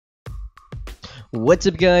What's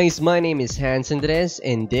up guys, my name is hans.vgd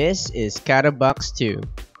and this is Kata Box 2.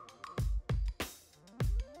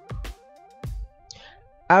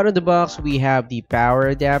 Out of the box we have the power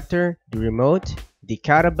adapter, the remote, the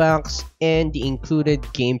Kata box, and the included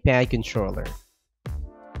gamepad controller.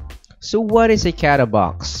 So what is a Kata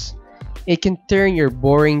box? It can turn your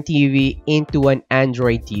boring TV into an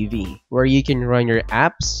Android TV where you can run your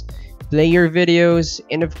apps, play your videos,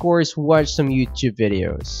 and of course watch some YouTube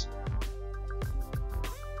videos.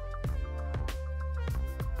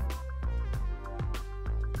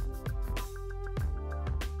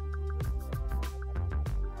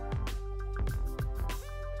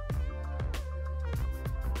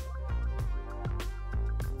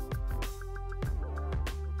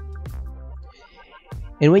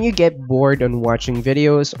 And when you get bored on watching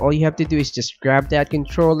videos, all you have to do is just grab that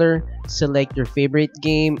controller, select your favorite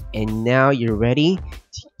game, and now you're ready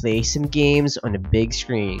to play some games on a big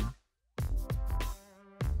screen.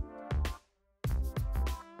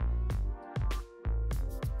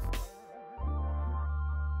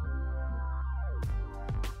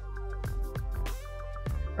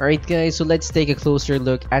 Alright guys, so let's take a closer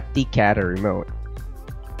look at the Kata remote.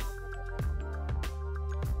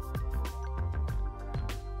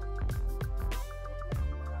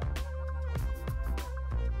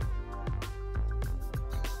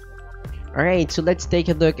 Alright, so let's take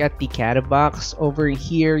a look at the Kata box. Over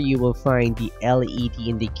here, you will find the LED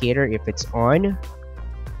indicator if it's on.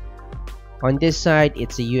 On this side,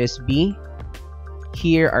 it's a USB.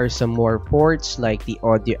 Here are some more ports like the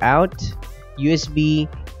audio out, USB,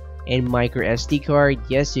 and micro SD card.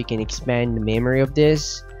 Yes, you can expand the memory of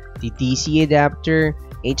this. The DC adapter,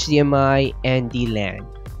 HDMI, and the LAN.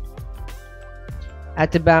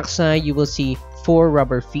 At the back side, you will see 4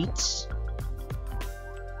 rubber feet.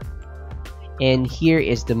 And here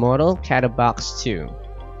is the model, Kata Box 2.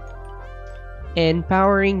 And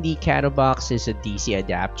powering the Kata Box is a DC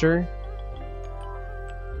adapter.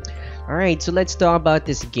 Alright, so let's talk about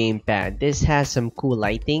this gamepad. This has some cool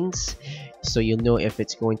lightings, so you'll know if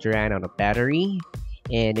it's going to run on a battery.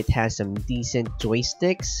 And it has some decent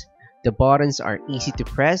joysticks. The buttons are easy to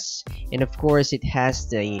press. And of course, it has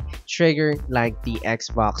the trigger like the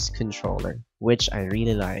Xbox controller, which I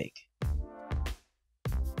really like.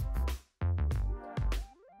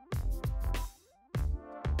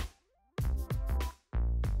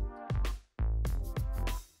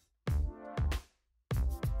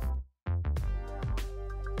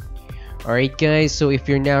 Alright guys, so if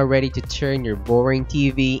you're now ready to turn your boring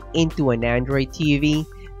TV into an Android TV,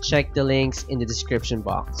 check the links in the description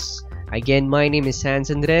box. Again, my name is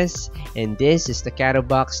hans.vgd and this is the Kata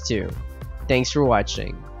Box 2. Thanks for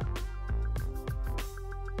watching.